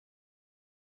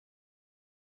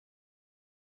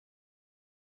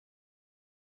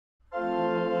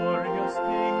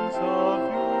words of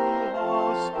you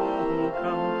are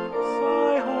spoken,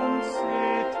 Zion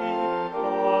city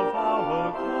of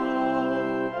our God.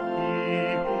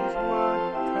 He whose word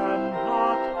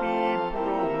cannot be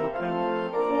broken,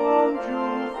 formed you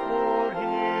for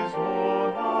his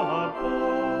own abode.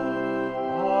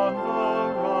 On the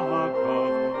rock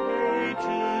of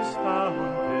ages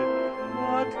founded,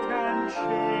 what can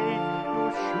shake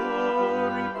your sure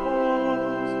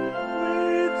repose?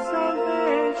 With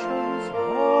salvation's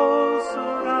all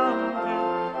surrounded,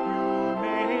 you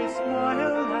may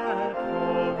smile at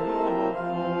all your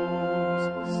foes.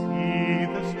 See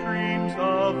the streams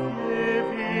of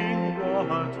living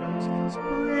waters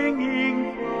springing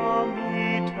from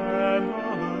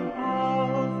eternal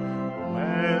love.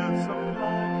 Well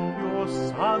supply your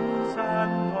sons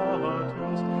and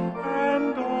daughters,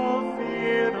 and all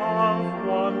fear of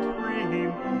want remove.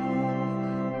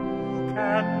 Who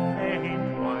can faint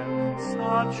while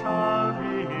such a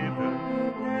river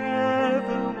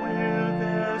ever will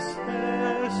their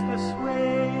thirst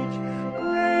assuage?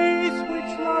 Grace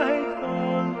which like the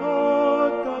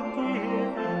Lord the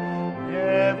giver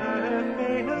never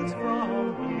fails from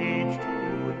age to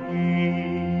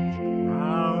age.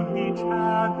 Round each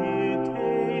habitation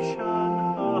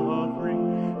hovering,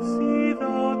 see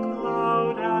the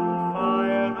cloud and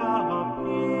fire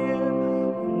appear,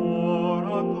 for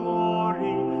a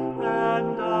glory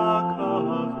and a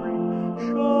covering,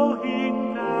 showing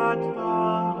that the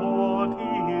Lord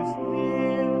is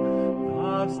near,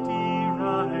 thus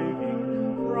deriving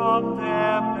from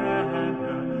their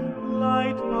banner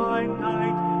light by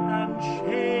night and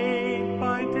shade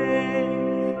by day.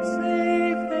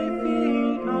 Safe they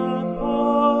feed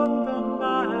upon the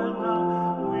manna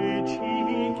which he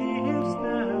gives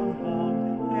them on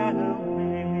their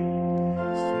way.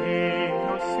 Save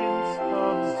your sins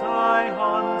of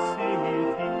Zion city,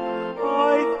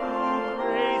 I through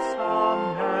grace a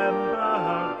member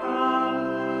am.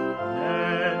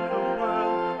 Let the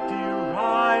world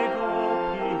deride or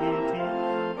pity,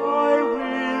 I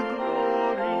will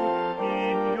glory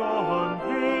in your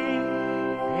name.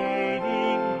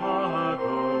 Fading are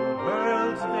the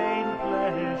world's vain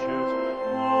pleasures,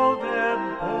 all their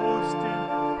boasted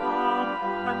pomp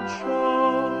and show.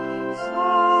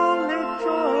 Solid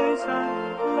joys and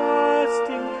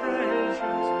lasting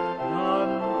treasures,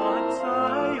 none but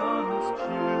Zion's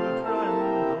children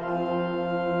know.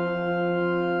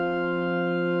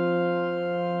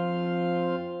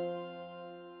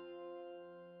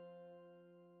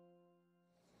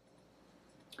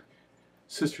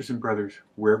 Sisters and brothers,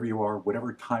 wherever you are,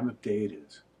 whatever time of day it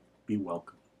is, be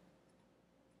welcome.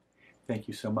 Thank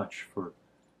you so much for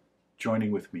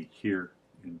joining with me here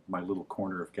in my little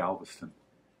corner of Galveston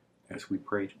as we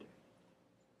pray today.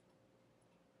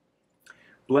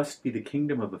 Blessed be the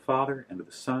kingdom of the Father, and of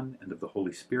the Son, and of the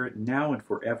Holy Spirit, now and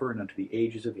forever, and unto the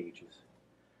ages of ages.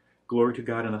 Glory to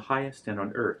God in the highest, and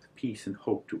on earth peace and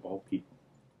hope to all people.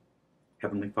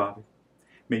 Heavenly Father,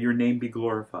 may your name be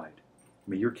glorified.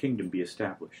 May your kingdom be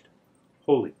established.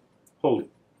 Holy, holy,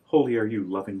 holy are you,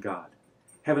 loving God.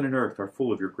 Heaven and earth are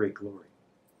full of your great glory.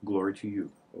 Glory to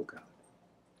you, O God.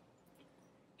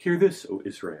 Hear this, O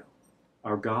Israel.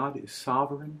 Our God is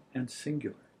sovereign and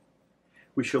singular.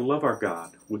 We shall love our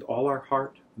God with all our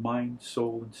heart, mind,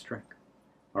 soul, and strength.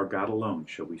 Our God alone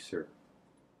shall we serve.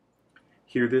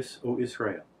 Hear this, O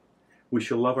Israel. We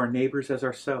shall love our neighbors as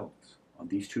ourselves. On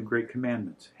these two great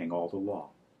commandments hang all the law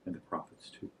and the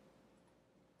prophets too.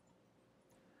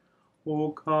 O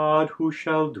God, who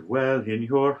shall dwell in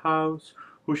your house,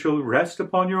 who shall rest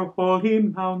upon your holy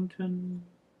mountain?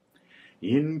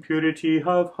 In purity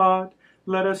of heart,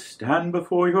 let us stand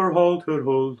before your altar,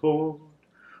 O Lord.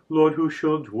 Lord, who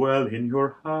shall dwell in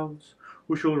your house,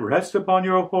 who shall rest upon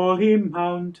your holy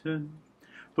mountain?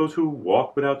 Those who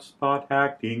walk without spot,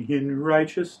 acting in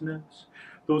righteousness,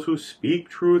 those who speak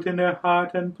truth in their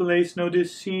heart and place no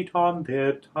deceit on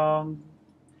their tongue.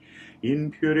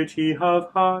 In purity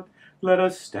of heart, let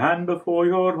us stand before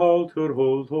your altar,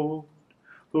 O Lord.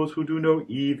 Those who do no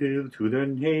evil to their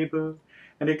neighbor,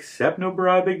 and accept no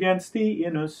bribe against the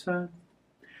innocent.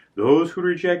 Those who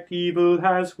reject evil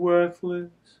as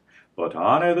worthless, but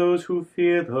honor those who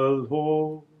fear the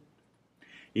Lord.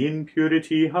 In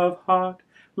purity of heart,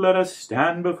 let us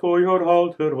stand before your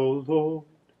altar, O Lord.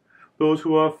 Those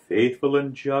who are faithful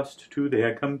and just to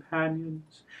their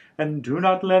companions, and do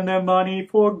not lend their money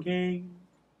for gain.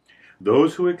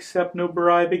 Those who accept no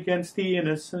bribe against the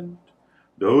innocent.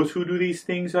 Those who do these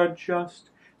things are just,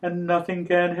 and nothing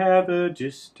can ever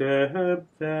disturb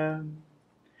them.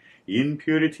 In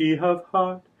purity of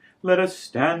heart, let us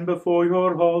stand before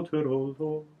your altar, O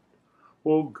Lord.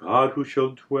 O God, who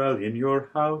shall dwell in your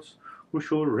house, who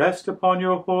shall rest upon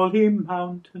your holy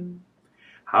mountain.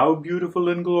 How beautiful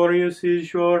and glorious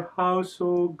is your house,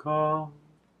 O God!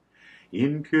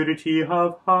 In purity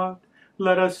of heart,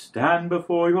 let us stand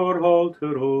before your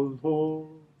altar, O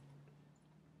Lord.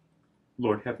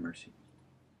 Lord, have mercy.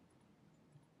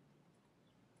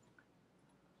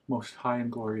 Most high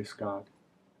and glorious God,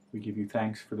 we give you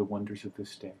thanks for the wonders of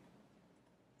this day.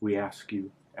 We ask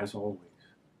you, as always,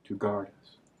 to guard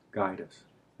us, guide us,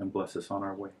 and bless us on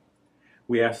our way.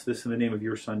 We ask this in the name of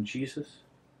your Son, Jesus,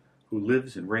 who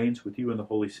lives and reigns with you in the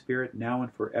Holy Spirit, now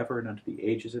and forever and unto the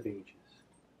ages of ages.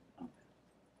 Amen.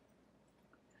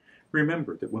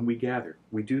 Remember that when we gather,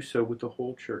 we do so with the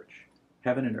whole church.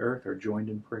 Heaven and earth are joined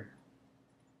in prayer.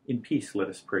 In peace let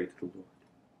us pray to the Lord.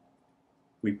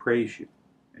 We praise you,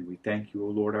 and we thank you, O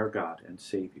Lord our God and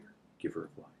Savior, giver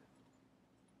of life.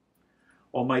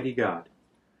 Almighty God,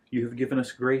 you have given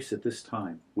us grace at this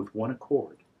time, with one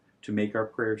accord, to make our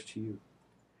prayers to you.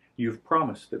 You have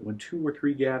promised that when 2 or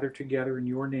 3 gather together in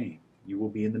your name, you will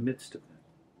be in the midst of them.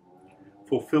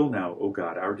 Fulfill now, O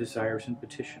God, our desires and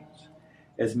petitions,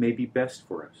 as may be best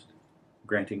for us,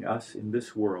 granting us in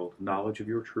this world knowledge of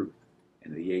your truth,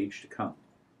 and in the age to come,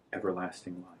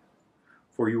 everlasting life.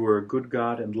 For you are a good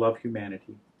God and love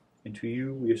humanity, and to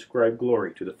you we ascribe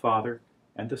glory to the Father,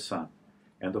 and the Son,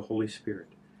 and the Holy Spirit,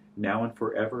 now and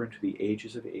forever and to the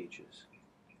ages of ages.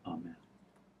 Amen.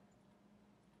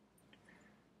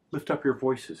 Lift up your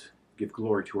voices, give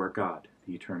glory to our God,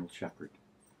 the eternal Shepherd.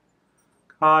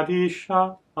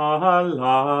 Kadisha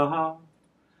Allah,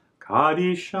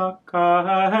 Kadisha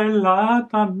Kailatana,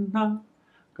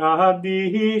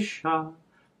 Kadisha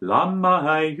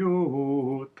Lamayuta,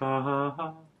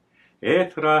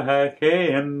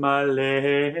 Etrahem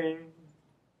Male.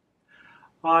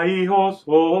 Aios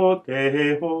o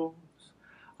Deos,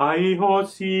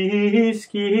 Aios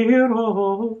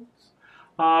iskiros,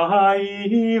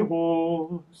 Aios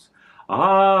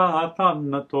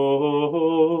athanatos,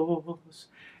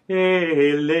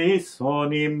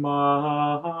 eleison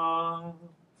imas.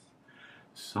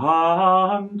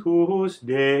 Sanctus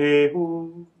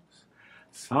Deus,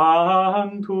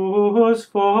 Sanctus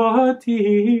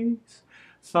fortis,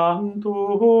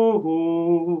 Sanctus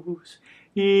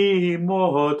immortalis,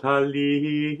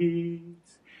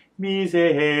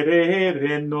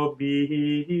 miserere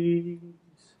nobis.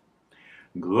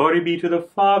 Glory be to the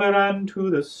Father, and to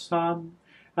the Son,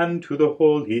 and to the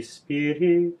Holy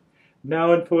Spirit,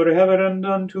 now and forever, and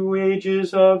unto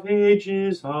ages of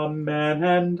ages. Amen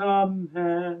and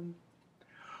amen.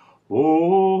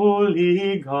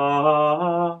 Holy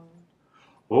God,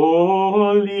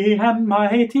 holy and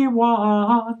mighty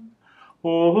one,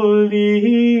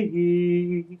 holy,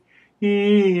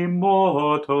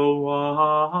 immortal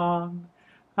one,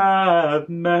 have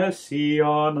mercy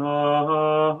on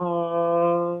us.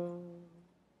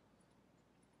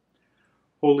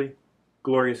 Holy,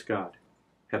 glorious God,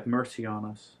 have mercy on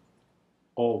us,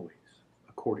 always,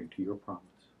 according to your promise.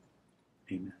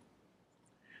 Amen.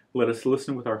 Let us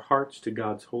listen with our hearts to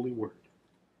God's holy word.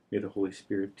 May the Holy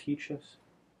Spirit teach us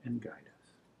and guide us.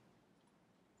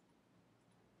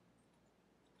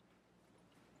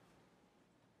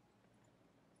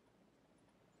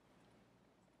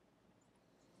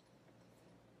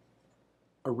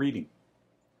 A reading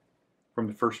from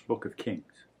the first book of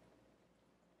Kings.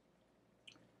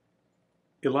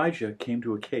 Elijah came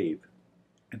to a cave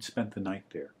and spent the night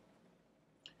there.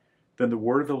 Then the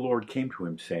word of the Lord came to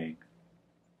him, saying,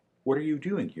 "What are you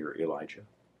doing here, Elijah?"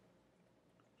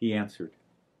 He answered,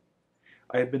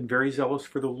 "I have been very zealous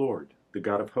for the Lord, the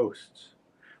God of hosts.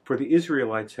 For the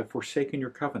Israelites have forsaken your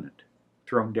covenant,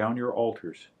 thrown down your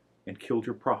altars, and killed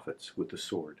your prophets with the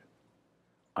sword.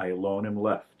 I alone am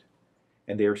left,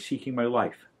 and they are seeking my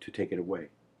life to take it away."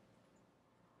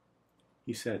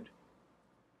 He said,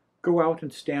 "Go out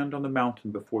and stand on the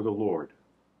mountain before the Lord,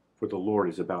 for the Lord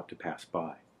is about to pass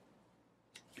by."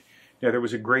 Now there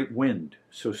was a great wind,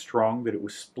 so strong that it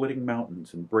was splitting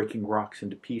mountains and breaking rocks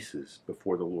into pieces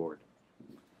before the Lord.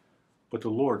 But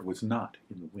the Lord was not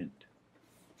in the wind.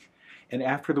 And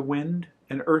after the wind,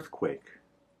 an earthquake.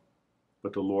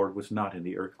 But the Lord was not in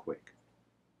the earthquake.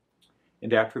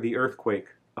 And after the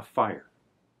earthquake, a fire.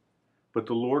 But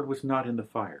the Lord was not in the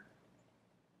fire.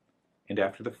 And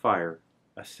after the fire,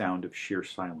 a sound of sheer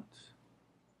silence.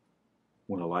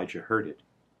 When Elijah heard it,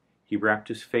 he wrapped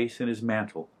his face in his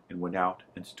mantle and went out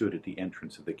and stood at the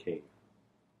entrance of the cave.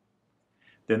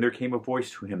 Then there came a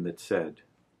voice to him that said,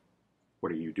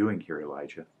 "What are you doing here,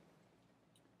 Elijah?"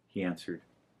 He answered,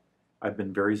 "I've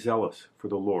been very zealous for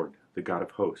the Lord, the God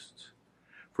of hosts.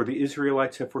 For the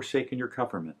Israelites have forsaken your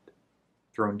covenant,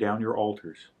 thrown down your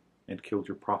altars, and killed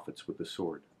your prophets with the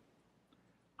sword.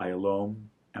 I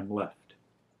alone am left,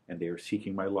 and they are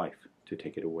seeking my life to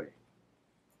take it away.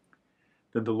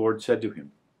 Then the Lord said to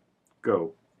him,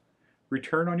 Go,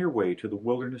 return on your way to the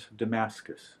wilderness of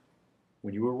Damascus.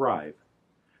 When you arrive,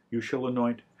 you shall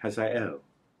anoint Hazael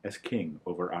as king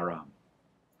over Aram.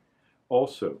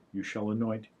 Also you shall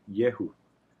anoint Jehu,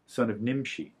 son of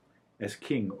Nimshi, as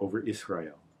king over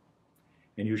Israel.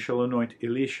 And you shall anoint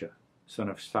Elisha, son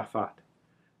of Shaphat,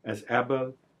 as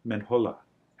Abel-Meholah,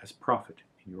 as prophet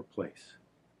in your place.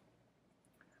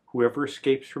 Whoever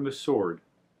escapes from the sword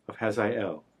of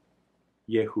Hazael,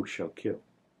 Jehu shall kill.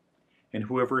 And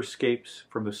whoever escapes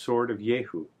from the sword of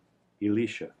Jehu,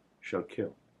 Elisha shall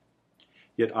kill.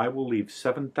 Yet I will leave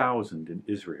 7,000 in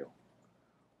Israel,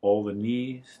 all the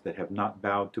knees that have not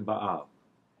bowed to Baal,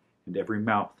 and every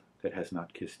mouth that has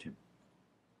not kissed him.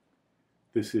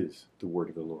 This is the word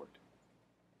of the Lord.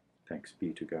 Thanks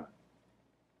be to God.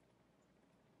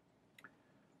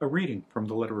 A reading from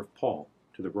the letter of Paul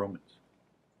to the Romans.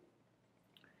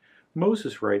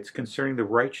 Moses writes concerning the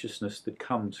righteousness that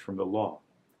comes from the law,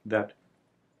 that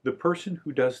the person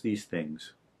who does these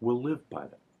things will live by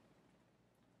them.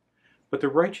 But the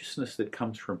righteousness that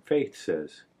comes from faith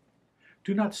says,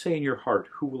 Do not say in your heart,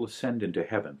 Who will ascend into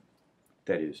heaven,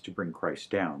 that is, to bring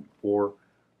Christ down, or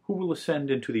Who will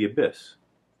ascend into the abyss,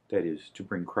 that is, to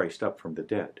bring Christ up from the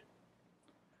dead.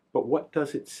 But what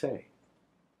does it say?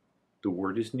 The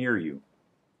word is near you,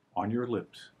 on your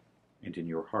lips and in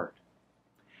your heart.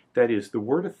 That is, the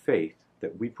word of faith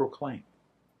that we proclaim.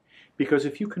 Because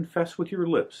if you confess with your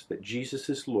lips that Jesus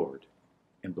is Lord,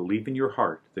 and believe in your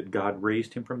heart that God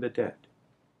raised him from the dead,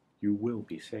 you will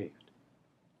be saved.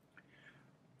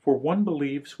 For one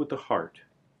believes with the heart,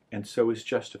 and so is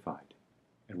justified,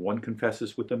 and one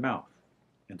confesses with the mouth,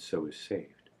 and so is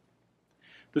saved.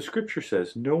 The Scripture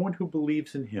says, No one who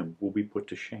believes in him will be put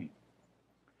to shame.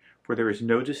 For there is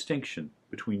no distinction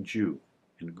between Jew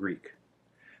and Greek.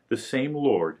 The same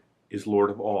Lord is Lord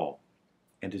of all,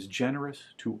 and is generous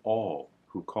to all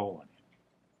who call on him.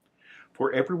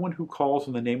 For everyone who calls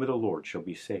on the name of the Lord shall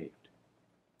be saved.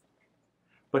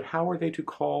 But how are they to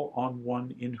call on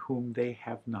one in whom they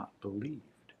have not believed?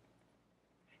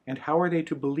 And how are they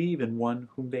to believe in one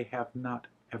whom they have not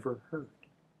ever heard?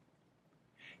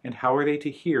 And how are they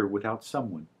to hear without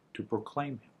someone to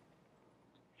proclaim him?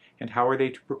 And how are they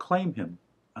to proclaim him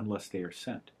unless they are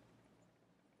sent?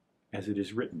 As it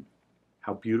is written,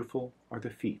 How beautiful are the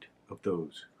feet of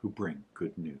those who bring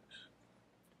good news.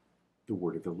 The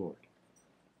word of the Lord.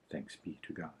 Thanks be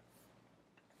to God.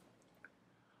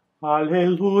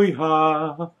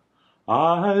 Alleluia,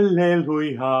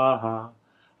 Alleluia,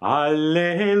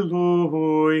 Alleluia.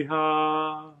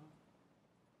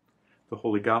 The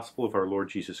Holy Gospel of our Lord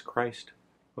Jesus Christ,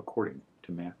 according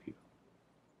to Matthew.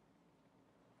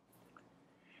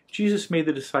 Jesus made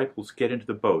the disciples get into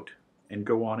the boat and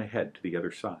go on ahead to the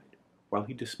other side, while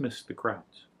he dismissed the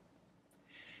crowds.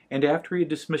 And after he had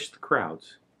dismissed the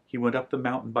crowds, he went up the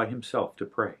mountain by himself to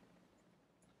pray.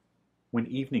 When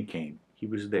evening came, he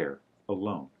was there,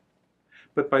 alone.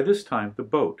 But by this time the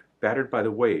boat, battered by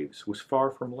the waves, was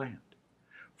far from land,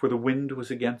 for the wind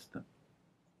was against them.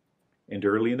 And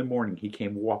early in the morning he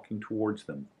came walking towards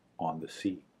them on the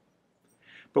sea.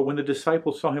 But when the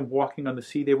disciples saw him walking on the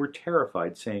sea, they were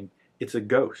terrified, saying, It's a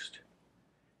ghost.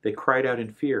 They cried out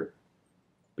in fear.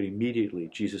 But immediately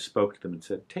Jesus spoke to them and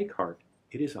said, Take heart,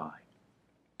 it is I.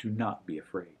 Do not be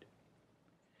afraid.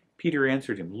 Peter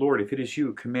answered him, Lord, if it is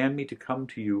you, command me to come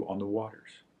to you on the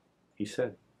waters. He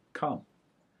said, Come.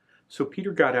 So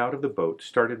Peter got out of the boat,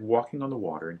 started walking on the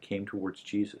water, and came towards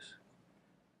Jesus.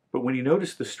 But when he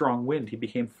noticed the strong wind, he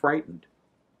became frightened,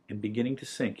 and beginning to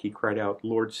sink, he cried out,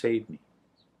 Lord, save me.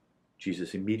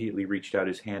 Jesus immediately reached out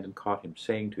his hand and caught him,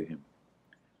 saying to him,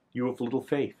 You of little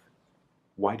faith,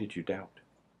 why did you doubt?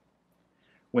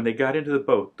 When they got into the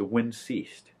boat, the wind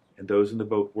ceased, and those in the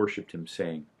boat worshipped him,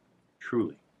 saying,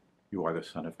 Truly, you are the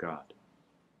Son of God.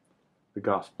 The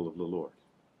Gospel of the Lord.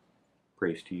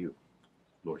 Praise to you,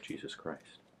 Lord Jesus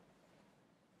Christ.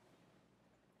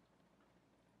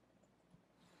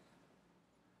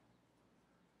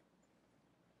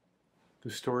 The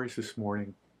stories this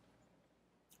morning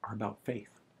are about faith.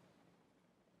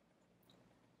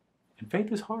 And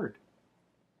faith is hard.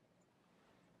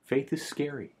 Faith is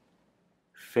scary.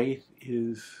 Faith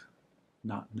is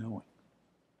not knowing.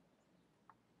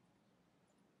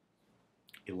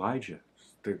 Elijah,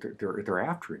 they're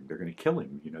after him. They're going to kill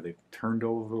him. You know, they've turned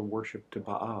over worship to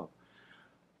Baal.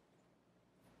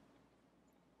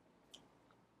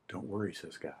 Don't worry,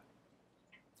 says God.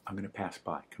 I'm going to pass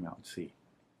by. Come out and see.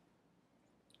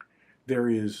 There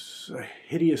is a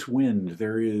hideous wind.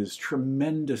 There is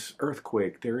tremendous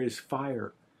earthquake. There is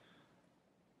fire.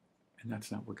 And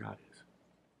that's not where God is.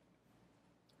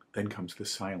 Then comes the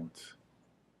silence.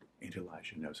 And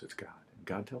Elijah knows it's God. And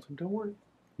God tells him, don't worry,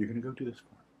 you're going to go do this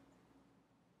for him.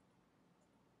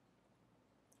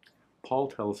 Paul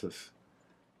tells us,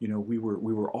 you know, we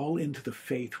were all into the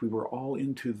faith, we were all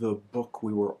into the book,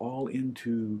 we were all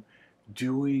into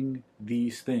doing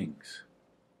these things.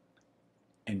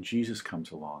 And Jesus comes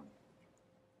along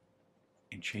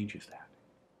and changes that.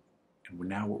 And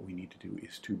now what we need to do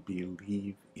is to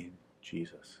believe in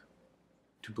Jesus.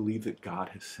 To believe that God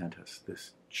has sent us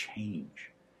this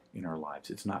change in our lives.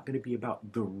 It's not going to be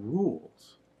about the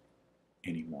rules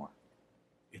anymore.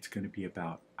 It's going to be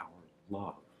about our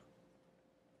love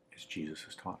as Jesus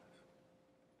has taught us.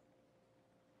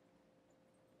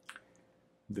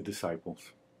 The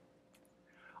disciples.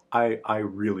 I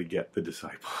really get the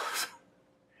disciples.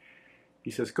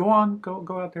 He says, go on,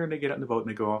 go out there, and they get out in the boat and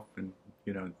they go off, and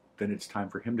you know, then it's time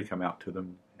for him to come out to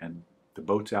them, and the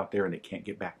boat's out there and they can't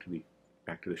get back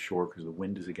to the shore because the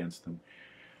wind is against them.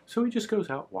 So he just goes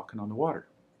out walking on the water.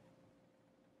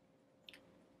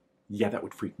 Yeah, that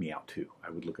would freak me out too. I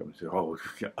would look up and say, oh,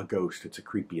 a ghost, it's a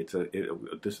creepy,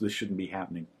 this shouldn't be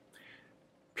happening.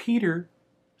 Peter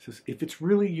says, if it's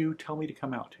really you, tell me to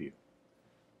come out to you.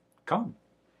 Come.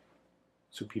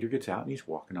 So Peter gets out and he's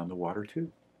walking on the water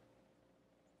too.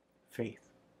 Faith,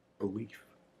 belief,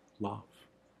 love.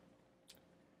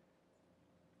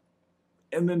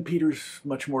 And then Peter's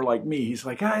much more like me. He's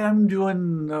like, I'm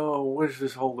doing, what is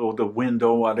this whole, the wind,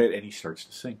 on it, and he starts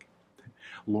to sink.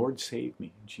 Lord, save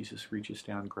me. And Jesus reaches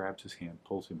down, grabs his hand,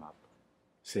 pulls him up,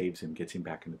 saves him, gets him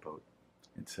back in the boat,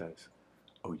 and says,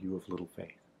 oh, you of little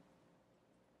faith.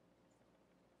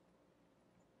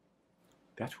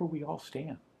 That's where we all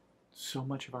stand so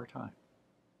much of our time.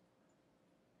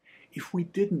 If we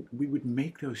didn't, we would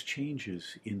make those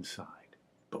changes inside,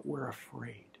 but we're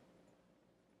afraid.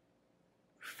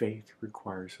 Faith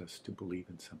requires us to believe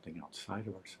in something outside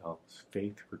of ourselves.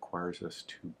 Faith requires us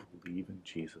to believe in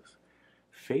Jesus.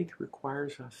 Faith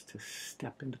requires us to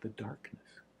step into the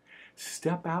darkness.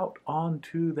 Step out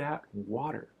onto that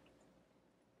water.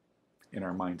 And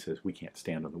our mind says, we can't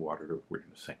stand on the water, we're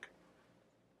going to sink.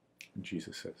 And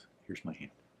Jesus says, here's my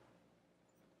hand.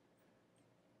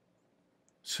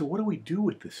 So what do we do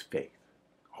with this faith?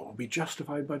 Oh, we'll be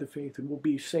justified by the faith and we'll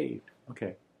be saved.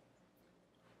 Okay.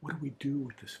 What do we do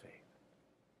with this faith?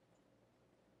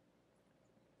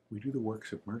 We do the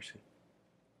works of mercy.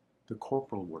 The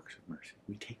corporal works of mercy.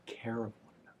 We take care of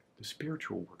one another. The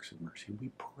spiritual works of mercy. We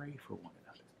pray for one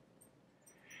another.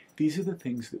 These are the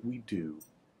things that we do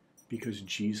because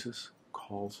Jesus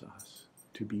calls us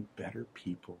to be better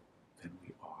people than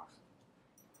we are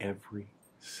every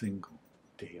single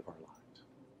day of our lives.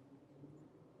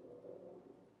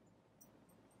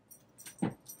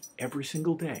 Every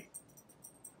single day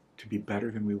to be better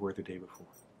than we were the day before.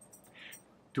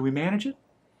 Do we manage it?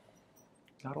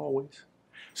 Not always.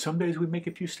 Some days we make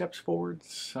a few steps forward,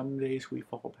 some days we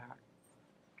fall back.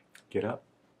 Get up,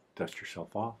 dust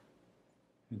yourself off,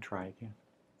 and try again.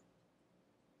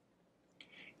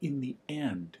 In the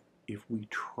end, if we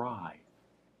try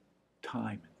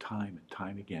time and time and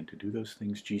time again to do those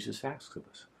things Jesus asks of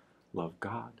us, love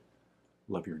God,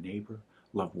 love your neighbor,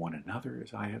 love one another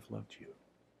as I have loved you,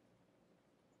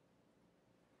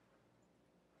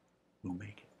 we'll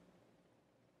make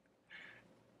it.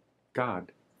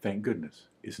 God, thank goodness,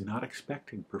 is not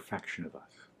expecting perfection of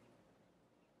us.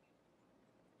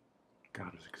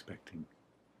 God is expecting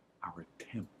our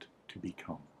attempt to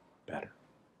become better.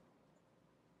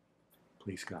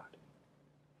 Please, God,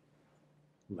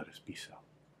 let us be so.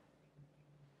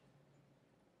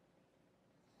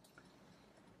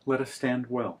 Let us stand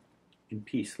well. In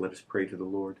peace, let us pray to the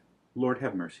Lord. Lord,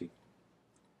 have mercy.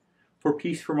 For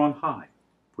peace from on high,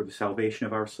 for the salvation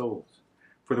of our souls,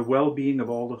 for the well-being of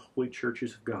all the holy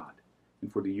churches of God,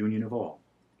 and for the union of all,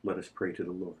 let us pray to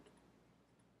the Lord.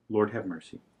 Lord, have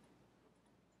mercy.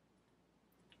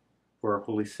 For our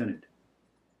holy synod,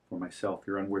 for myself,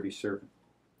 your unworthy servant,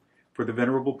 for the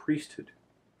venerable priesthood,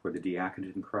 for the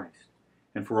diaconate in Christ,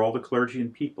 and for all the clergy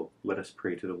and people, let us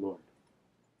pray to the Lord.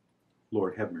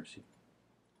 Lord, have mercy.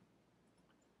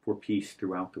 For peace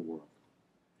throughout the world,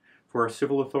 for our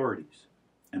civil authorities,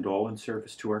 and all in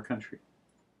service to our country,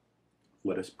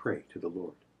 let us pray to the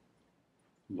Lord.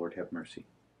 Lord, have mercy.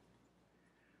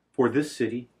 For this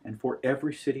city, and for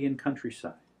every city and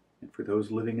countryside, and for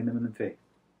those living in them in the faith,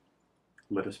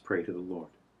 let us pray to the Lord.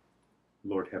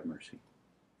 Lord, have mercy.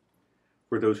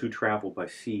 For those who travel by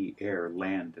sea, air,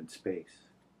 land, and space,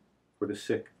 for the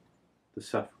sick, the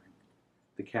suffering,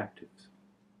 the captives,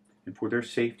 and for their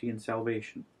safety and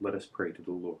salvation, let us pray to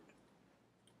the Lord.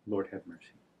 Lord, have mercy.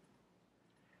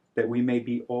 that we may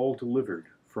be all delivered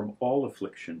from all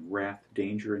affliction, wrath,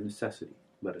 danger, and necessity,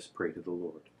 let us pray to the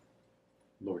Lord.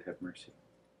 Lord, have mercy.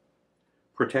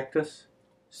 Protect us,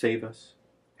 save us,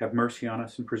 have mercy on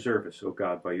us, and preserve us, O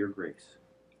God, by your grace.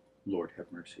 Lord,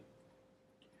 have mercy.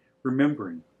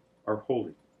 Remembering our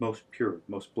holy, most pure,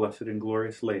 most blessed, and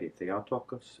glorious Lady,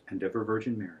 Theotokos, and ever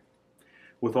Virgin Mary,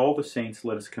 with all the saints,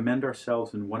 let us commend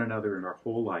ourselves and one another in our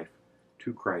whole life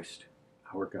to Christ,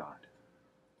 our God.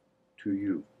 To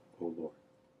you, O Lord.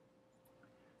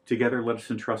 Together let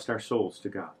us entrust our souls to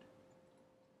God.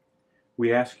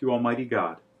 We ask you, Almighty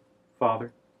God,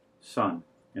 Father, Son,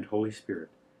 and Holy Spirit,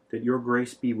 that your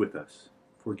grace be with us,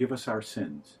 forgive us our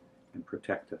sins, and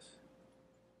protect us.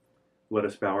 Let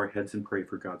us bow our heads and pray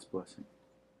for God's blessing.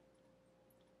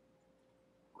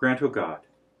 Grant, O God,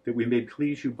 that we may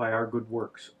please you by our good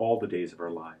works all the days of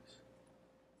our lives.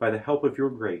 By the help of your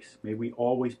grace, may we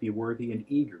always be worthy and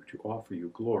eager to offer you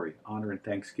glory, honor, and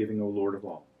thanksgiving, O Lord of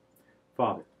all.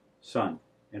 Father, Son,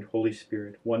 and Holy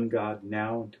Spirit, one God,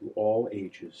 now and to all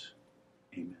ages.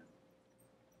 Amen.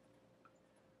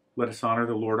 Let us honor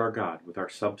the Lord our God with our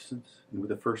substance and with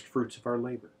the first fruits of our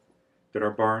labor, that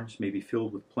our barns may be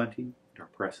filled with plenty and our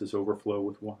presses overflow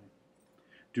with wine.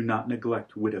 Do not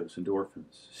neglect widows and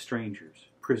orphans, strangers,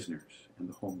 prisoners, and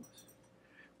the homeless.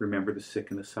 Remember the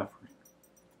sick and the suffering.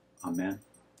 Amen.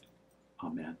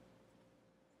 Amen.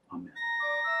 Amen.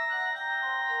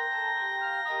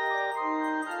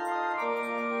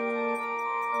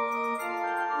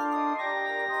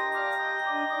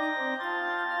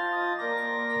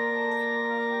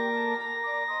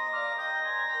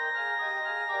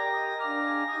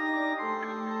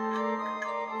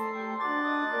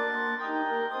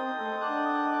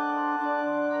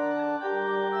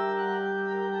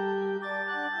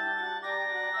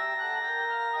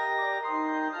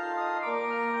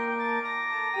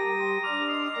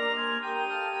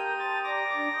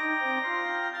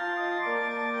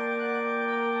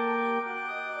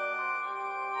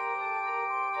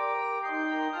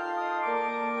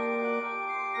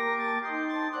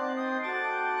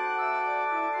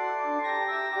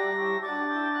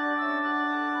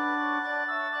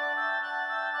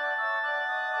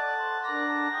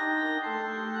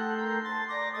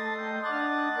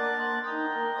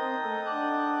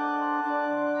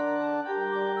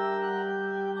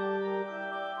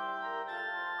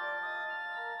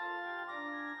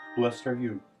 Blessed are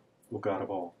you, O God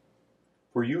of all,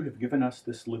 for you have given us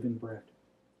this living bread,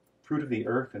 fruit of the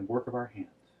earth and work of our hands.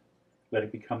 Let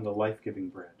it become the life-giving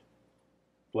bread.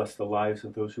 Bless the lives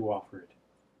of those who offer it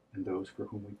and those for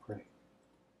whom we pray.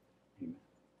 Amen.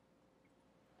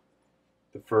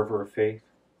 The fervor of faith,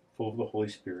 full of the Holy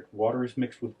Spirit, water is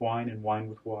mixed with wine and wine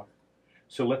with water.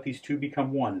 So let these two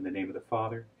become one in the name of the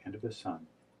Father, and of the Son,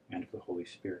 and of the Holy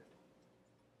Spirit.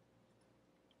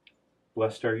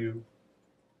 Blessed are you,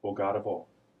 O God of all,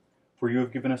 for you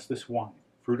have given us this wine,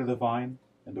 fruit of the vine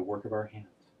and the work of our hands.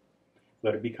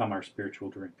 Let it become our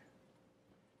spiritual drink,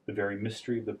 the very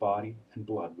mystery of the body and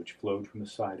blood which flowed from the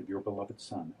side of your beloved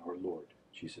Son, our Lord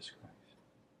Jesus Christ.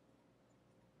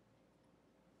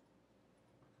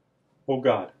 O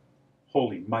God,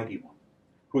 holy, mighty one,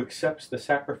 who accepts the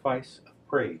sacrifice of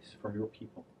praise from your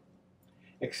people,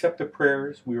 accept the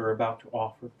prayers we are about to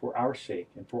offer for our sake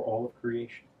and for all of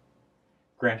creation.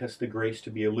 Grant us the grace to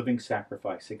be a living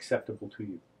sacrifice acceptable to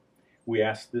you. We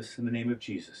ask this in the name of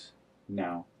Jesus,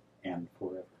 now and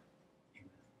forever. Amen.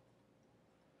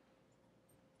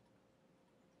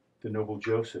 The noble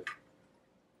Joseph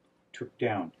took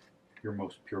down your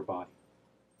most pure body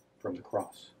from the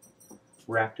cross,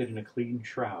 wrapped it in a clean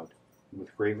shroud, and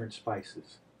with fragrant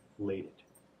spices laid it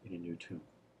in a new tomb.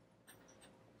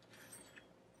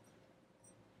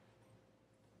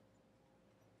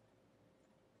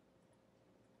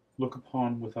 Look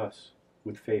upon with us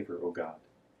with favor, O God,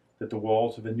 that the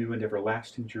walls of a new and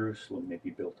everlasting Jerusalem may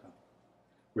be built up,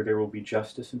 where there will be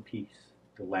justice and peace.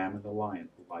 The lamb and the lion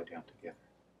will lie down together.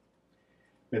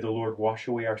 May the Lord wash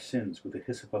away our sins with the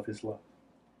hyssop of his love.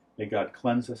 May God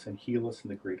cleanse us and heal us in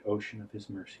the great ocean of his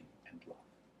mercy and love.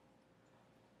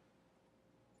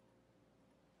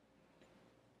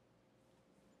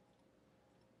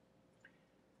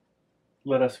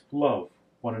 Let us love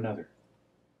one another,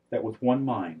 that with one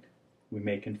mind we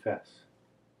may confess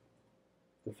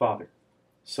the Father,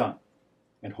 Son,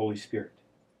 and Holy Spirit,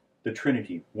 the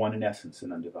Trinity, one in essence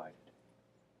and undivided.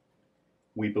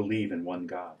 We believe in one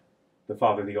God, the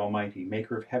Father, the Almighty,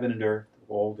 maker of heaven and earth,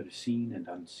 of all that is seen and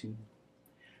unseen.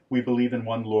 We believe in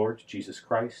one Lord, Jesus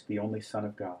Christ, the only Son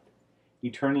of God,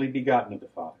 eternally begotten of the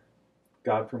Father,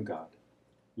 God from God,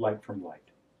 light from light,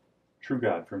 true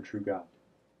God from true God,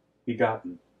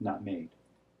 begotten, not made,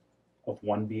 of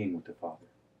one being with the Father.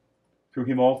 Through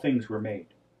him all things were made.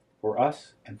 For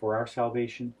us and for our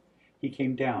salvation, he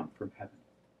came down from heaven.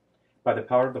 By the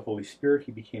power of the Holy Spirit,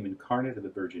 he became incarnate of the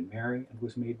Virgin Mary and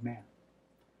was made man.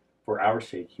 For our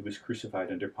sake, he was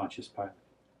crucified under Pontius Pilate,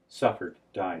 suffered,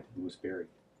 died, and was buried.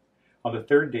 On the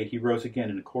third day, he rose again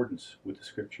in accordance with the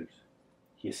Scriptures.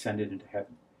 He ascended into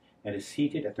heaven and is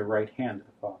seated at the right hand of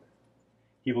the Father.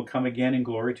 He will come again in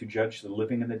glory to judge the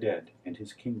living and the dead, and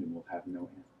his kingdom will have no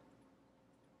end.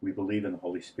 We believe in the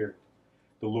Holy Spirit,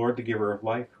 the Lord, the giver of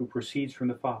life, who proceeds from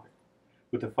the Father.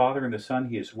 With the Father and the Son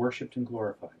he is worshipped and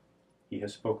glorified. He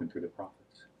has spoken through the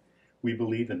prophets. We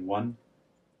believe in one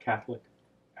Catholic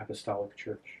Apostolic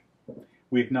Church.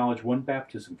 We acknowledge one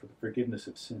baptism for the forgiveness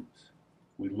of sins.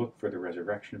 We look for the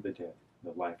resurrection of the dead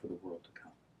and the life of the world to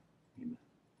come. Amen.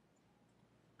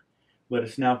 Let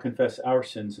us now confess our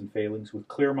sins and failings with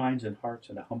clear minds and hearts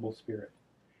and a humble spirit.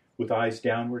 With eyes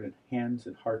downward and hands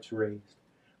and hearts raised,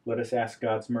 let us ask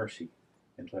God's mercy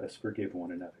and let us forgive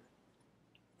one another.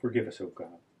 Forgive us, O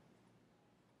God.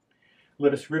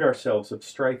 Let us rid ourselves of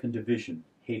strife and division,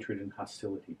 hatred and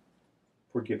hostility.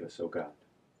 Forgive us, O God.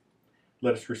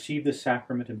 Let us receive this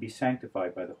sacrament and be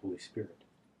sanctified by the Holy Spirit.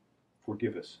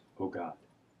 Forgive us, O God.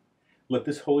 Let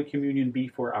this Holy Communion be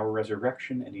for our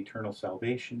resurrection and eternal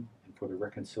salvation, and for the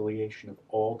reconciliation of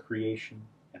all creation,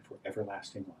 and for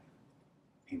everlasting life.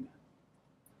 Amen.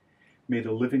 May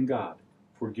the living God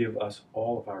forgive us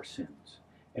all of our sins,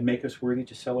 and make us worthy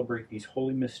to celebrate these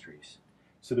holy mysteries,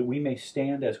 so that we may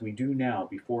stand as we do now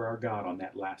before our God on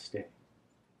that last day.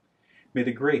 May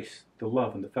the grace, the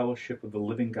love, and the fellowship of the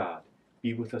living God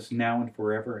be with us now and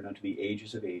forever and unto the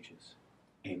ages of ages.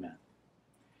 Amen.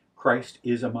 Christ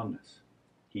is among us.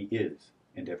 He is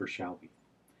and ever shall be.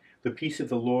 The peace of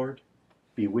the Lord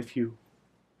be with you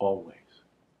always,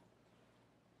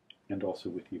 and also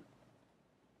with you.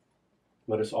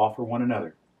 Let us offer one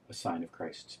another a sign of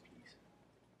Christ's peace.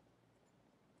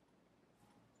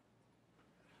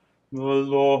 The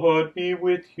Lord be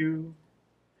with you,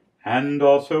 and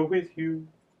also with you.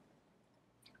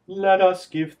 Let us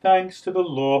give thanks to the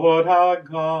Lord our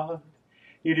God.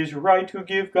 It is right to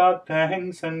give God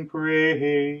thanks and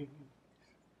praise.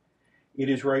 It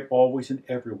is right always and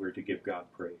everywhere to give God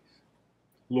praise.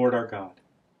 Lord our God,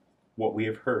 what we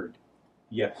have heard,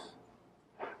 yes,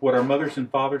 what our mothers and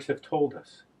fathers have told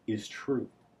us is true,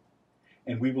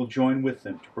 and we will join with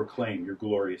them to proclaim your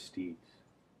glorious deeds.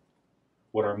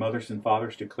 What our mothers and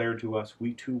fathers declared to us,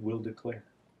 we too will declare.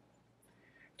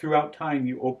 Throughout time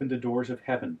you opened the doors of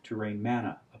heaven to rain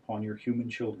manna upon your human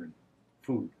children,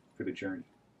 food for the journey.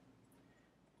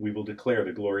 We will declare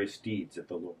the glorious deeds of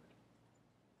the Lord.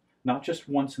 Not just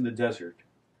once in the desert,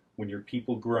 when your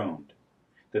people groaned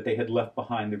that they had left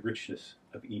behind the richness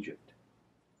of Egypt.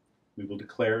 We will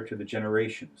declare to the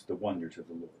generations the wonders of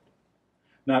the Lord.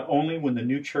 Not only when the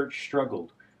new church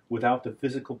struggled without the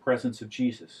physical presence of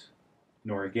Jesus,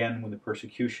 nor again when the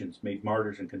persecutions made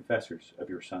martyrs and confessors of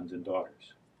your sons and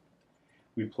daughters.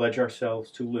 We pledge ourselves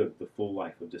to live the full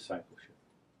life of discipleship.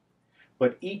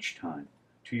 But each time,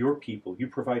 to your people, you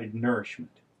provided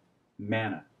nourishment,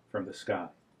 manna from the sky,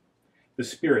 the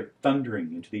Spirit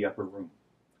thundering into the upper room,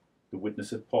 the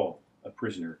witness of Paul, a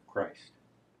prisoner of Christ,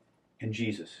 and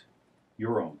Jesus,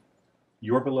 your own,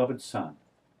 your beloved Son,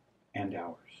 and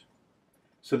ours,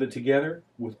 so that together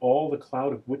with all the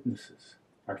cloud of witnesses,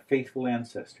 our faithful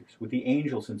ancestors, with the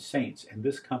angels and saints and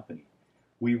this company,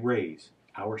 we raise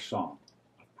our song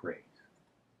of praise.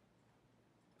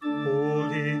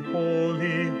 Holy,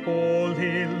 holy,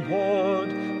 holy Lord,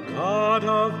 God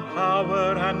of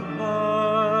power and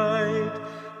might,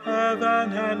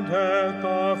 heaven and earth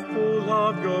are full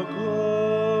of your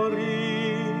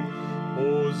glory.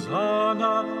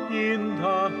 Hosanna in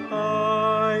the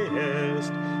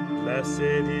highest. Blessed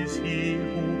is he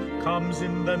who comes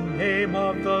in the name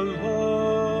of the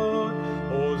Lord.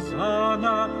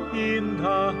 Hosanna in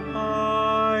the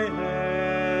highest.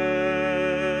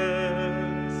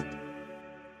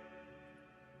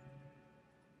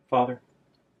 Father,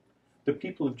 the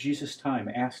people of Jesus' time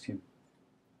asked him,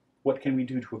 what can we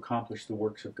do to accomplish the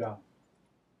works of God?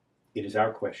 It is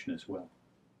our question as well.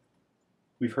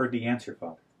 We've heard the answer,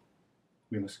 Father.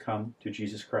 We must come to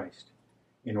Jesus Christ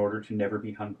in order to never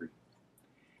be hungry,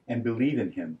 and believe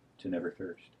in him to never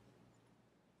thirst.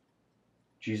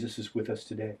 Jesus is with us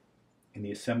today in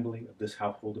the assembly of this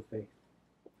household of faith.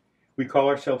 We call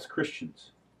ourselves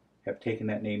Christians, have taken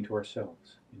that name to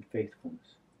ourselves in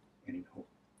faithfulness and in hope.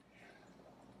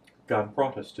 God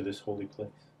brought us to this holy place.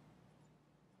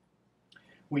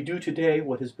 We do today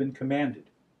what has been commanded.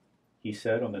 He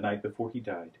said on the night before he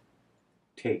died,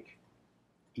 "Take,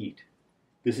 eat.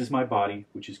 This is my body,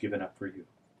 which is given up for you.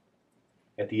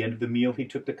 At the end of the meal he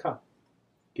took the cup,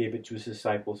 gave it to his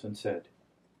disciples, and said,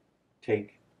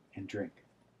 "Take and drink.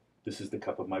 This is the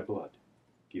cup of my blood,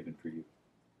 given for you."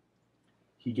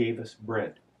 He gave us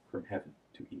bread from heaven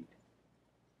to eat.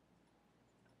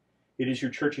 It is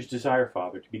your church's desire,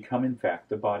 Father, to become in fact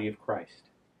the body of Christ,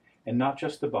 and not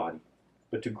just the body,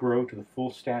 but to grow to the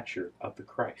full stature of the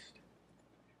Christ.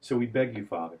 So we beg you,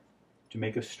 Father, to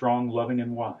make us strong, loving,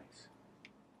 and wise.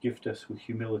 Gift us with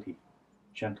humility,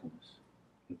 gentleness,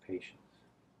 and patience.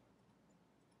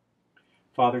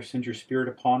 Father, send your Spirit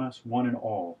upon us, one and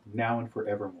all, now and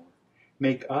forevermore.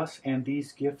 Make us and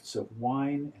these gifts of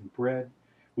wine and bread,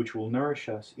 which will nourish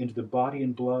us, into the body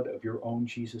and blood of your own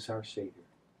Jesus, our Savior.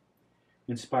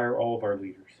 Inspire all of our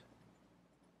leaders,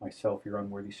 myself, your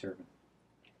unworthy servant,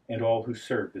 and all who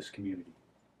serve this community.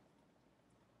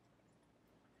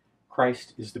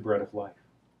 Christ is the bread of life.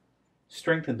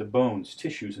 Strengthen the bones,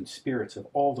 tissues, and spirits of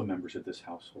all the members of this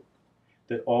household,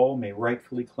 that all may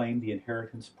rightfully claim the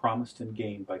inheritance promised and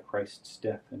gained by Christ's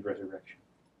death and resurrection.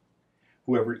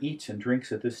 Whoever eats and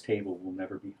drinks at this table will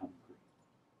never be hungry.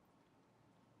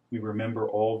 We remember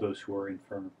all those who are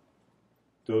infirm,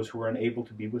 those who are unable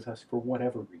to be with us for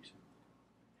whatever reason.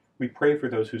 We pray for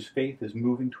those whose faith is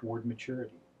moving toward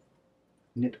maturity.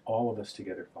 Knit all of us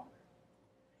together, Father.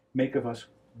 Make of us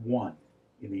one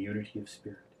in the unity of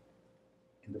spirit,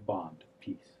 in the bond of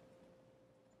peace.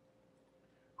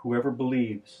 Whoever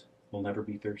believes will never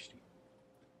be thirsty.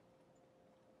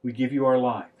 We give you our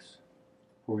lives,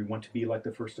 for we want to be like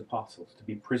the first apostles, to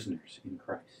be prisoners in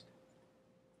Christ.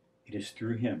 It is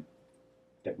through him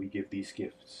that we give these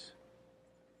gifts.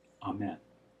 Amen.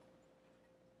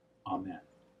 Amen.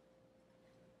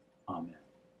 Amen.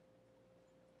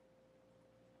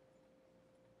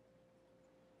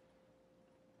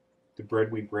 The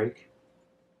bread we break,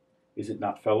 is it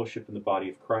not fellowship in the body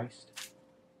of Christ?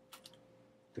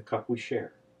 The cup we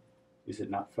share, is it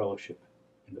not fellowship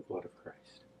in the blood of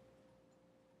Christ?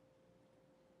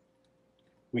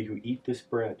 We who eat this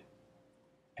bread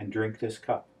and drink this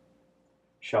cup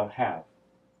shall have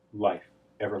life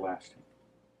everlasting.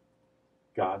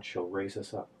 God shall raise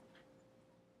us up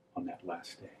on that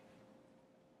last day.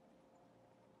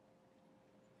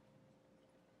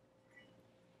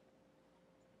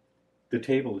 The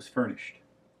table is furnished.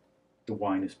 The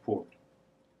wine is poured.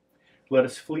 Let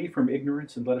us flee from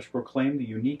ignorance and let us proclaim the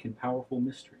unique and powerful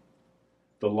mystery.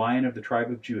 The Lion of the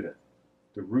tribe of Judah,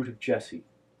 the root of Jesse,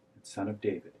 and Son of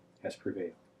David, has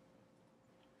prevailed.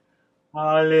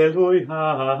 Alleluia,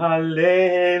 alleluia,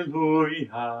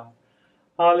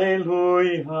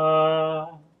 alleluia.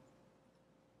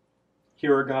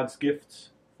 Here are God's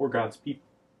gifts for God's people.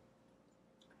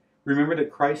 Remember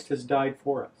that Christ has died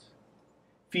for us.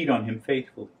 Feed on him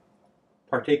faithfully.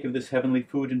 Partake of this heavenly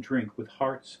food and drink with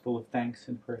hearts full of thanks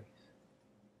and praise.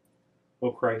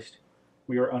 O Christ,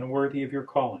 we are unworthy of your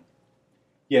calling,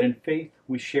 yet in faith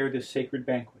we share this sacred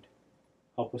banquet.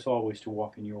 Help us always to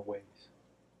walk in your ways.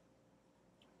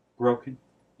 Broken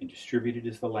and distributed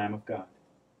is the Lamb of God,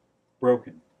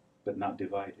 broken but not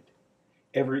divided,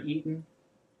 ever eaten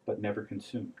but never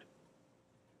consumed,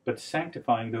 but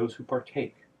sanctifying those who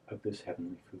partake of this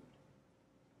heavenly food.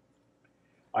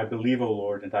 I believe, O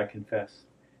Lord, and I confess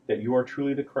that you are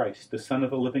truly the Christ, the Son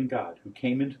of the living God, who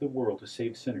came into the world to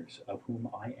save sinners, of whom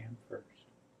I am first.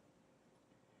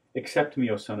 Accept me,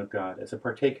 O Son of God, as a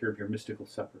partaker of your mystical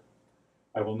supper.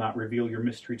 I will not reveal your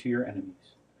mystery to your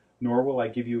enemies, nor will I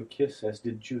give you a kiss as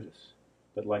did Judas,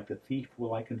 but like the thief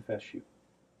will I confess you.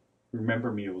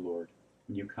 Remember me, O Lord,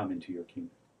 when you come into your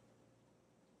kingdom.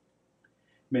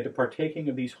 May the partaking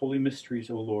of these holy mysteries,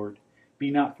 O Lord, be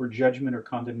not for judgment or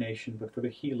condemnation, but for the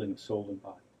healing of soul and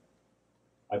body.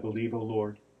 I believe, O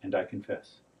Lord, and I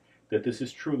confess, that this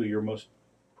is truly your most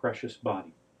precious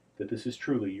body, that this is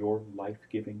truly your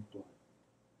life-giving blood.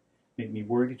 Make me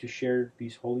worthy to share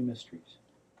these holy mysteries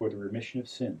for the remission of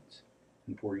sins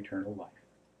and for eternal life.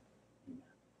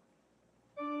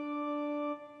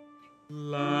 Amen.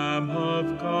 Lamb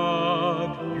of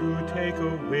God, you take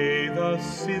away the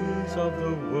sins of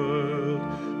the world.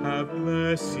 Have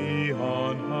mercy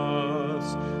on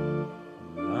us.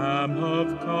 Lamb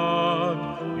of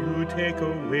God, you take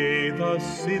away the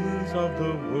sins of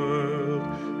the world.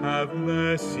 Have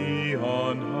mercy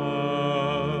on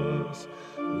us.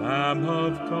 Lamb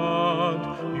of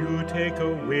God, you take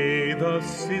away the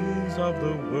sins of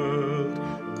the world.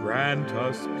 Grant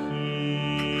us peace.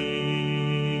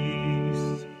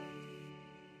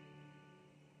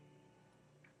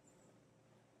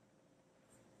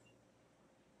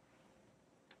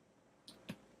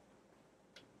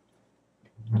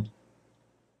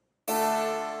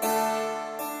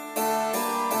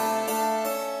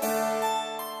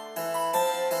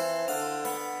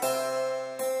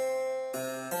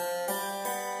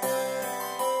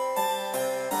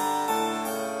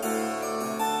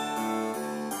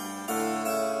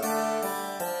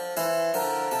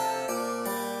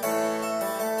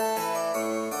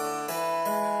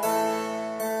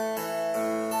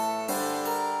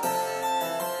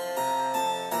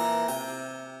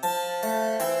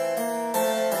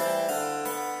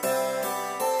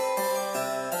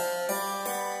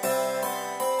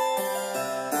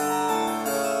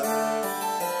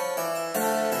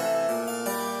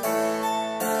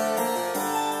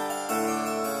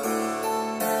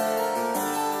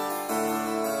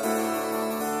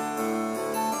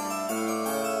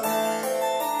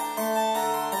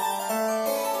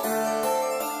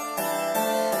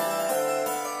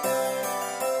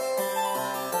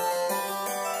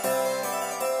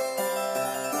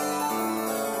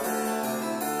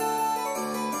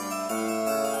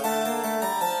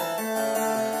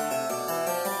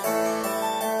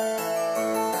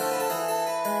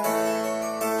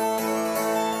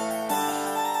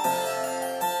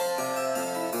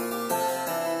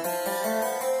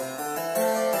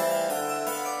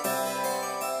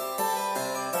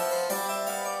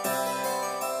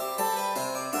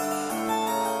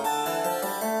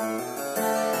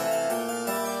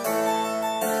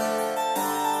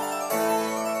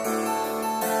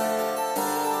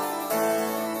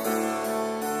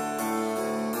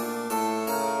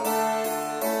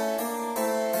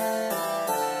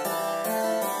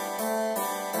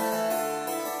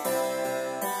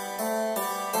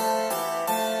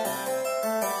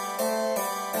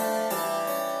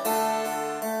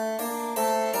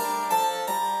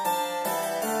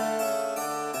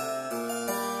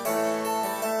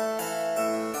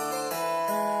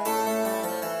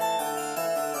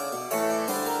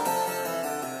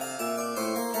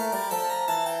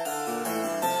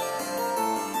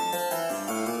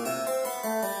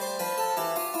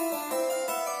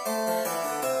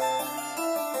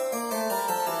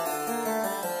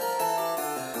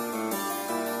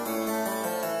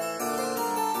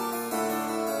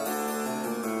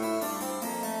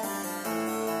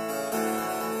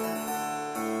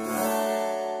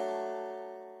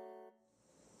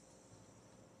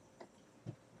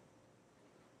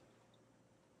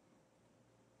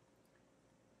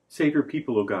 Save your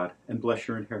people, O God, and bless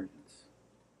your inheritance.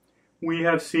 We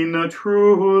have seen the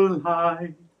true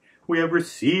light. We have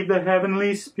received the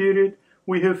heavenly Spirit.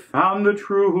 We have found the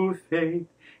true faith.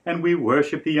 And we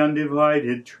worship the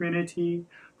undivided Trinity,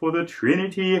 for the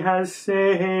Trinity has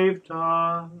saved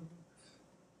us.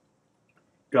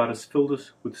 God has filled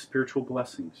us with spiritual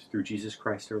blessings through Jesus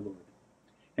Christ our Lord,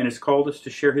 and has called us to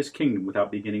share his kingdom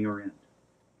without beginning or end.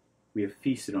 We have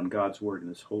feasted on God's word in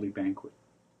this holy banquet.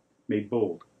 Made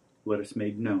bold, let us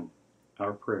make known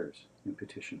our prayers and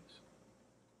petitions.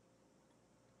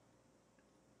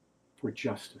 For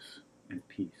justice and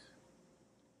peace.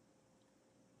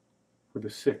 For the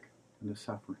sick and the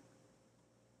suffering.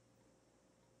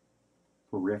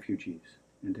 For refugees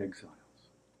and exiles.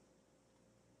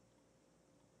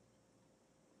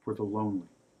 For the lonely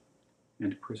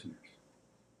and prisoners.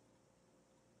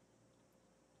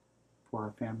 For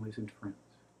our families and friends.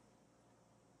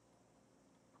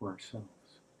 For ourselves.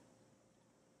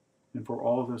 And for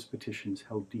all those petitions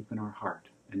held deep in our heart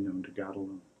and known to God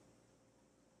alone.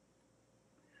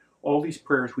 All these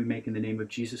prayers we make in the name of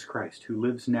Jesus Christ, who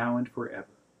lives now and forever.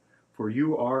 For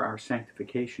you are our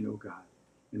sanctification, O God,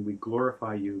 and we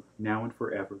glorify you now and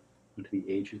forever unto the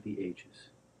age of the ages.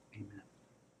 Amen.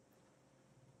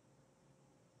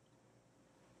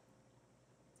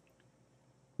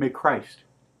 May Christ,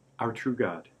 our true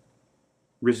God,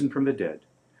 risen from the dead,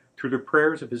 through the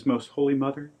prayers of his most holy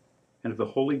mother, and of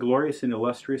the holy, glorious, and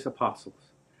illustrious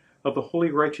apostles, of the holy,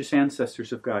 righteous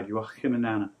ancestors of God, Joachim and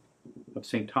Anna, of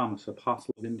St. Thomas,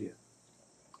 Apostle of India,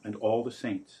 and all the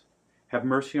saints, have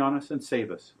mercy on us and save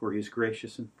us, for he is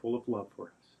gracious and full of love for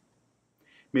us.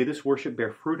 May this worship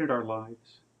bear fruit in our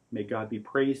lives. May God be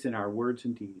praised in our words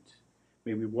and deeds.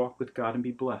 May we walk with God and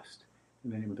be blessed. In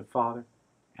the name of the Father,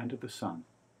 and of the Son,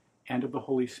 and of the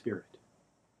Holy Spirit,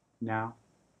 now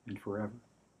and forever,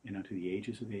 and unto the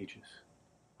ages of ages.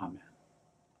 Amen.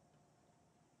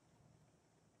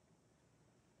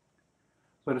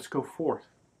 Let us go forth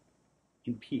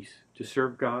in peace to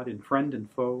serve God in friend and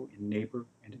foe, in neighbor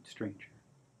and in stranger.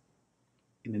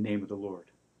 In the name of the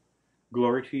Lord.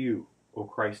 Glory to you, O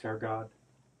Christ our God,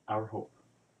 our hope.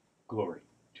 Glory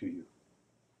to you.